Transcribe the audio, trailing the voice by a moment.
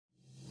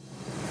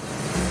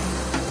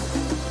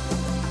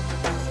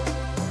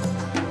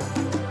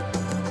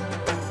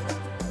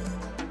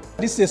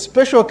This is a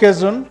special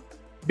occasion,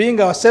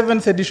 being our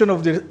 7th edition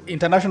of the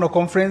International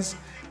Conference,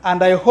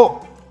 and I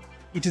hope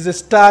it is a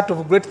start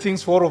of great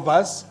things for all of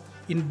us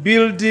in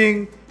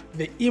building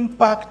the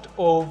impact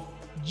of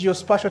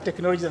geospatial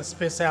technology and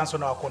space science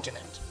on our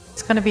continent.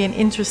 It's going to be an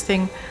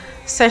interesting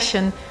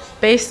session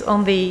based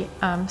on the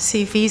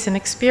CVs and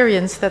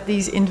experience that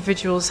these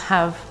individuals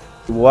have.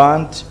 We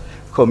want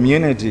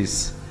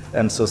communities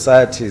and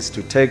societies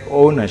to take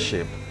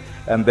ownership,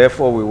 and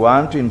therefore we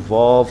want to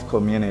involve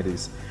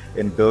communities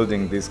in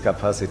building these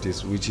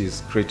capacities, which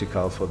is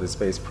critical for the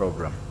space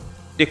program.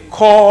 The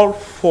call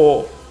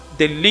for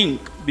the link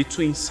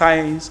between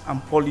science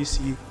and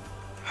policy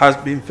has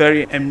been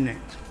very eminent.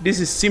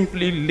 This is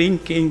simply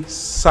linking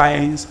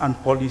science and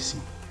policy,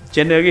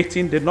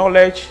 generating the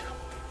knowledge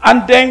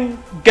and then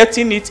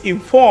getting it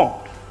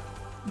informed.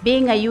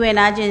 Being a UN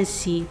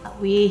agency,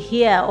 we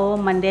here are all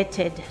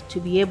mandated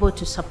to be able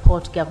to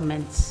support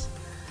governments.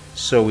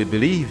 So we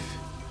believe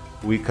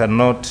we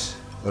cannot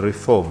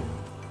reform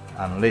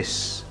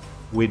unless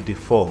we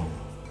deform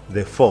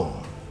the form,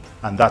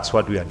 and that's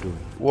what we are doing.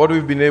 What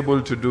we've been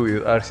able to do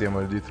with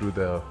RCMRD through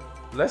the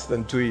less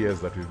than 2 years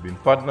that we've been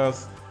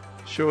partners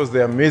shows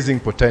the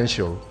amazing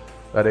potential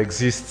that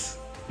exists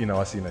in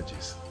our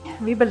synergies.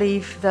 We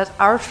believe that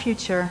our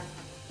future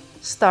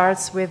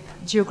starts with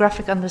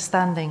geographic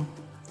understanding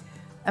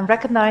and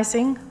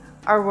recognizing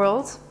our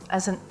world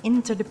as an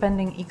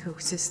interdependent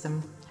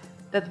ecosystem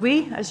that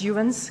we as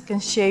humans can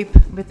shape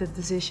with the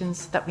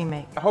decisions that we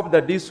make. I hope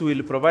that this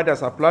will provide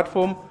us a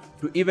platform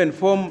to even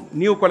form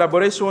new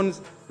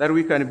collaborations that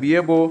we can be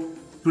able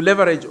to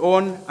leverage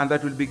on, and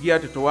that will be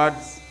geared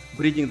towards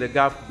bridging the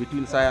gap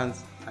between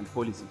science and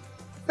policy.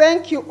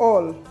 Thank you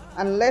all,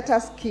 and let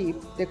us keep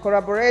the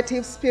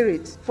collaborative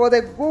spirit for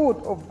the good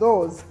of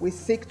those we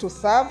seek to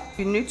serve.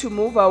 We need to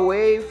move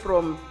away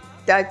from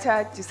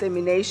data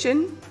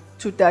dissemination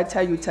to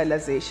data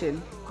utilization.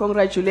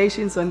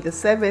 Congratulations on the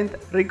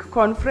 7th RIC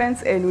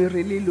conference, and we're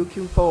really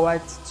looking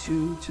forward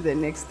to the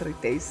next 3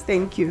 days.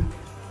 Thank you.